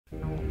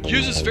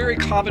Use this very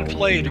common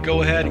play to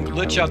go ahead and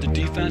glitch out the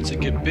defense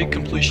and get big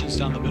completions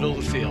down the middle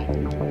of the field.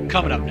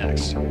 Coming up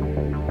next.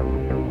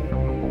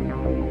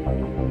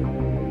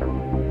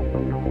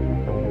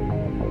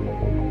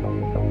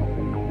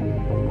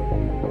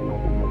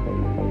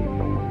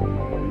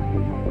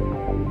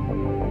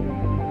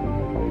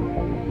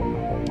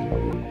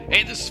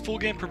 Hey, this is Full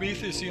Game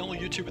Prometheus, the only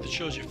YouTuber that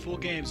shows you full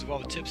games of all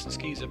the tips and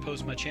schemes I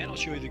post on my channel. I'll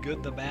show you the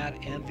good, the bad,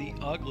 and the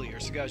ugly.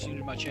 So guys, you new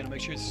to my channel,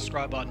 make sure you hit the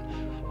subscribe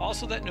button.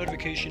 Also that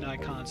notification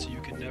icon so you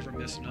can never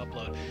miss an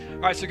upload.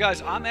 Alright, so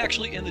guys, I'm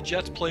actually in the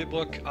Jets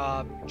playbook.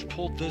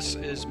 Pulled this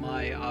as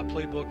my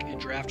playbook in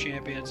Draft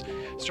Champions.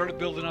 Started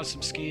building out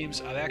some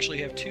schemes. I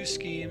actually have two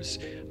schemes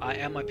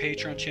at my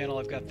Patreon channel.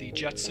 I've got the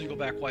Jets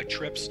Singleback Wide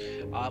Trips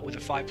with a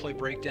 5-play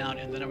breakdown,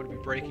 and then I'm going to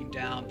be breaking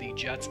down the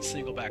Jets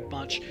Singleback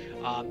Bunch.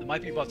 It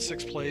might be about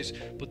 6 plays,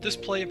 but this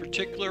play in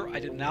particular I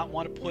did not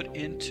want to put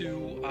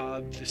into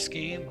the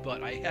scheme,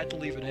 but I had to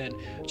leave it in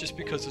just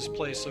because this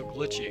play is so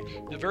glitchy.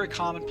 A very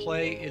common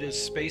play, it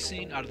is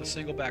spacing out of the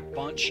Singleback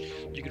Bunch.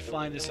 You can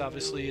find this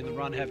obviously in the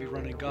run heavy,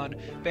 run and gun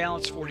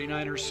balance.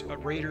 49ers,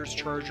 Raiders,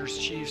 Chargers,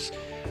 Chiefs,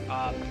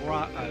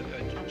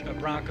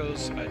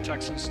 Broncos,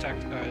 Texans,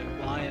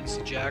 Lions,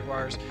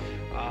 Jaguars,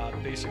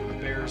 basically the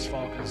Bears,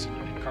 Falcons,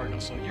 and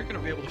Cardinals. So you're going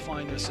to be able to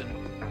find this in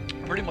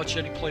pretty much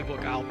any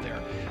playbook out there.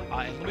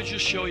 And let me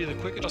just show you the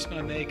quick adjustment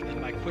I make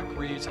and my quick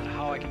reads and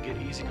how I can get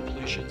easy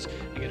completions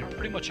and get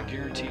pretty much a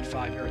guaranteed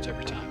 5 yards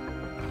every time.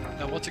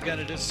 Now once again,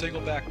 it is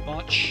Singleback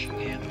Bunch,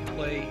 and the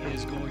play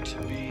is going to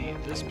be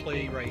this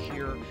play right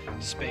here,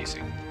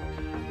 spacing.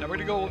 Now we're going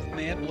to go with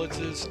man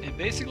blitzes, and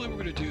basically what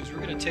we're going to do is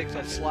we're going to take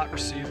that slot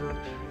receiver.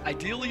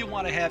 Ideally you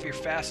want to have your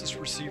fastest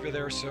receiver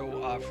there,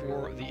 so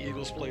for the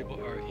Eagles playbook,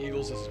 or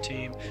Eagles as a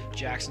team,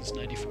 Jackson's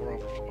 94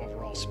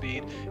 overall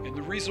speed. And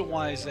the reason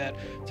why is that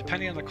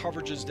depending on the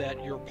coverages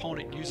that your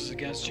opponent uses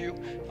against you,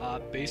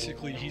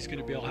 basically he's going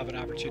to be able to have an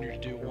opportunity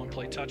to do a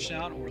 1-play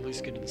touchdown, or at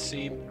least get to the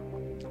seam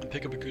and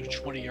pick up a good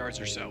 20 yards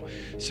or so.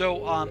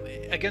 So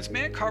against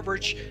man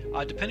coverage,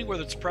 depending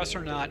whether it's press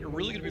or not, you're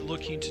really going to be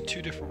looking to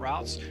 2 different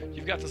routes.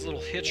 You've got this little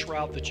hitch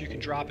route that you can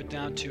drop it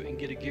down to and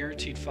get a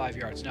guaranteed 5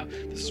 yards. Now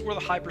this is where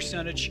the high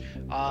percentage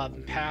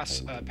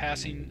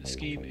passing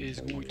scheme is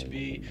going to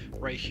be.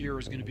 Right here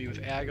is going to be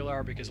with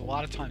Aguilar, because a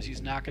lot of times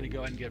he's not going to go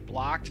ahead and get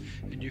blocked,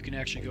 and you can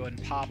actually go ahead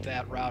and pop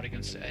that route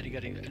against any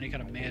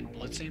kind of man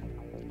blitzing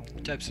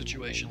type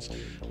situations.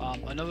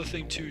 Another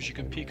thing too is you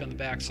can peek on the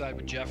backside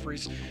with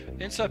Jeffries.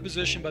 Inside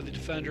position by the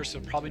defender, so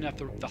probably not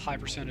the high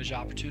percentage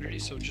opportunity,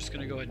 so just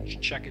going to go ahead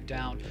and check it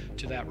down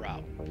to that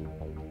route.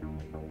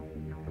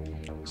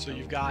 So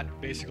you've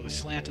got basically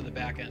slant on the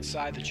back end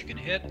side that you can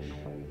hit.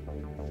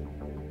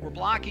 We're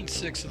blocking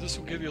 6, so this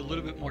will give you a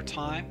little bit more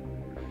time.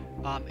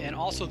 And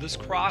also this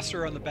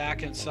crosser on the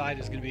back end side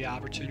is going to be an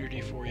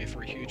opportunity for you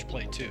for a huge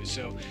play too.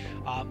 So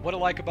what I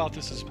like about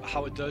this is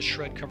how it does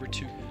shred cover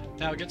 2.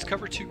 Now against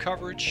cover 2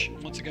 coverage,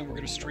 once again we're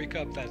going to streak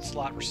up that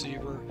slot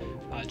receiver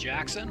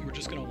Jackson. We're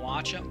just going to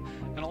watch him,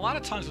 and a lot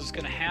of times what's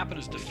going to happen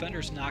is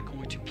defender's not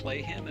going to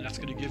play him, and that's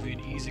going to give you an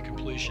easy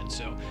completion.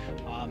 So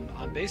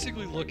I'm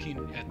basically looking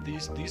at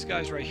these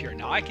guys right here.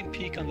 Now I can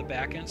peek on the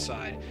back end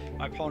side.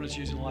 My opponent's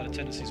using a lot of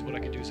tendencies. What I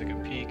can do is I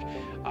can peek,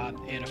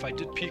 and if I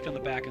did peek on the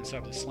back end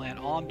side with the slant,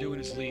 all I'm doing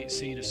is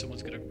seeing if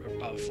someone's going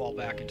to fall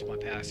back into my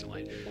passing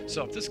lane.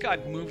 So if this guy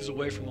moves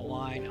away from the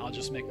line, I'll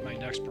just make my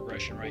next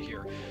progression right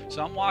here.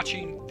 So I'm watching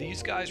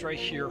these guys right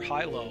here,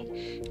 high-low.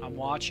 I'm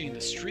watching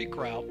the streak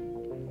route.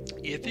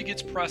 If he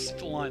gets pressed at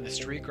the line, the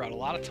streak route, a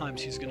lot of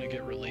times he's going to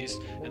get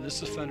released, and this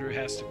defender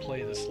has to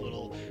play this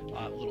little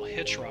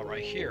hitch route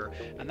right here,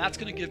 and that's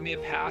going to give me a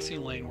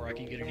passing lane where I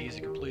can get an easy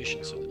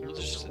completion. So let's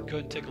just go ahead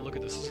and take a look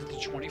at this. This is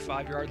the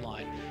 25-yard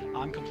line.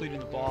 I'm completing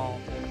the ball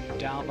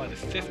down by the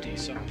 50,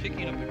 so I'm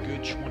picking up a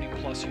good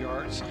 20-plus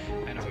yards,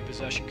 and if I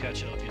possession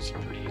catch it, I'll get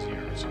some pretty easy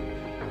yards.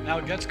 Now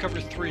against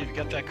cover 3, to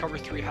get that cover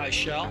 3 high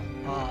shell,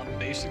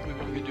 basically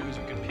what we're going to do is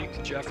we're going to peek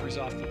the Jeffries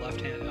off the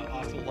left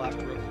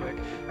real quick.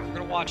 We're going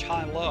to watch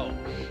high and low.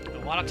 And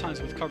a lot of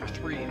times with cover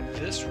 3,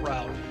 this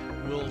route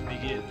will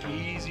begin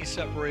easy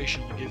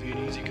separation, will give you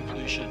an easy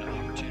completion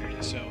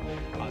opportunity. So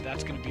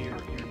that's going to be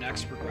your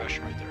next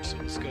progression right there. So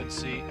let's go ahead and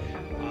see.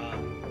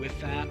 With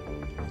that,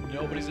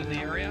 nobody's in the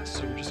area,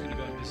 so we're just going to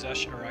go in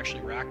possession, or actually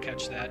rack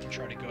catch that and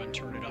try to go and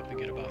turn it up and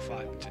get about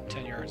 5 to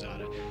 10 yards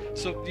on it.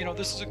 So you know,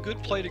 this is a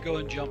good play to go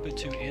and jump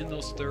into in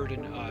those third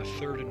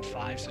and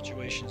 5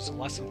 situations,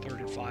 less than 3rd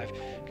and 5,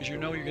 because you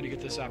know you're going to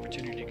get this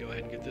opportunity to go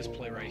ahead and get this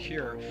play right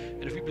here.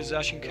 And if you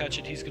possession catch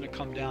it, he's going to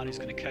come down, he's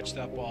going to catch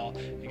that ball,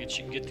 and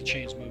get the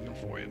chains moving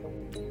for you.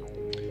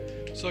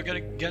 So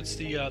against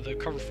the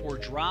cover 4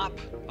 drop,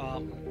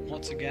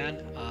 once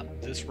again,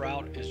 this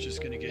route is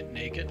just going to get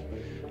naked.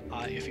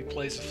 If he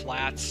plays the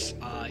flats,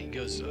 he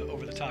goes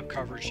over the top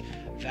coverage.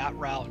 That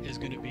route is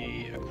going to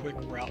be a quick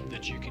route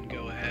that you can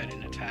go ahead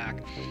and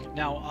attack.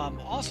 Now,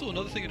 also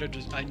another thing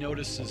that I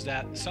noticed is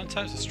that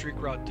sometimes the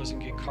streak route doesn't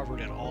get covered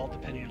at all,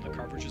 depending on the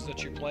coverages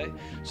that you play.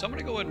 So I'm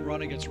going to go ahead and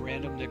run against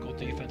random nickel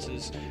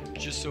defenses,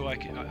 just so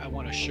I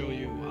want to show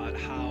you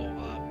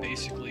how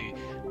basically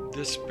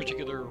this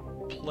particular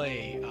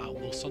play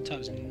will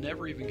sometimes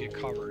never even get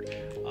covered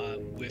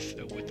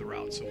with the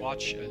route. So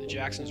watch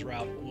Jackson's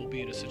route will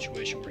be in a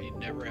situation where he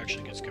never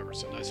actually gets covered.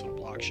 So nice little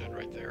block shed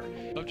right there.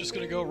 So I'm just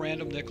going to go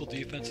random nickel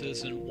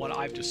defenses, and what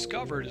I've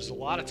discovered is a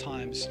lot of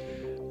times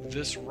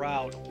this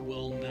route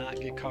will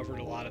not get covered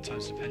a lot of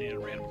times depending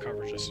on random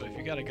coverages. So if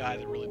you got a guy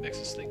that really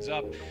mixes things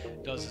up,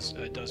 does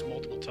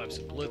multiple types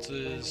of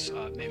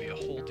blitzes, maybe a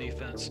whole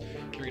defense,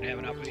 you're going to have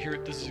an output here.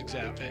 This is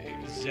exact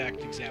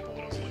example of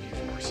what I was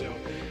looking for. So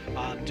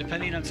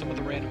depending on some of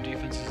the random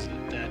defenses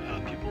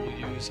that people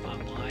will use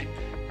online,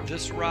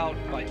 this route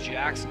by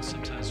Jackson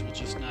sometimes will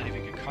just not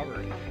even get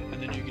covered,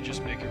 and then you can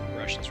just make your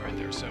progressions right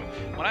there. So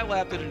when I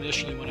lapped it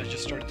initially, when I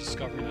just started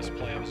discovering this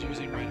play, I was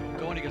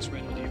going against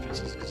random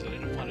defenses because I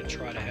didn't want to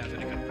try to have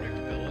any kind of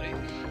predictability.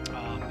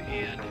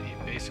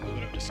 And basically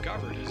what I've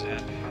discovered is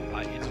that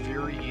it's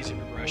very easy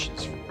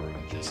progressions for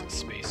this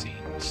spacing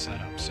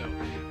setup. So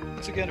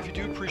once again, if you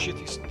do appreciate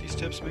these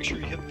tips, make sure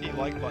you hit the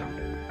like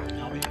button.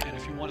 And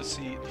if you want to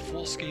see the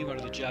full scheme out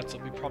of the Jets,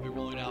 I'll be probably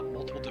rolling out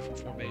multiple different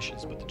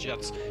formations, but the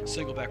Jets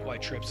singleback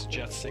wide trips,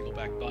 Jets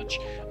singleback bunch,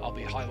 I'll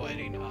be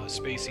highlighting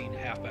spacing,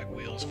 halfback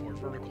wheels, forward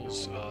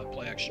verticals,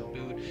 play action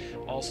boot.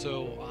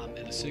 Also,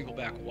 in the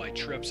singleback wide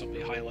trips, I'll be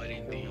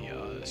highlighting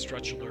the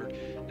stretch alert,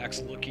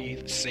 X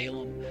lookie,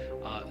 Salem,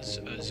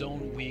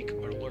 zone weak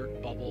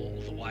alert bubble,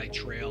 the wide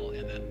trail,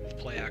 and then the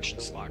play action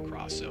slot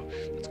cross. So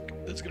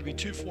that's going to be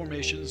 2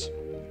 formations.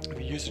 If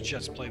you use the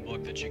Jets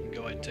playbook that you can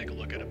go ahead and take a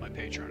look at my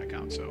Patreon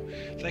account. So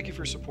thank you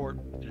for your support,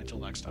 and until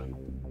next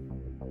time.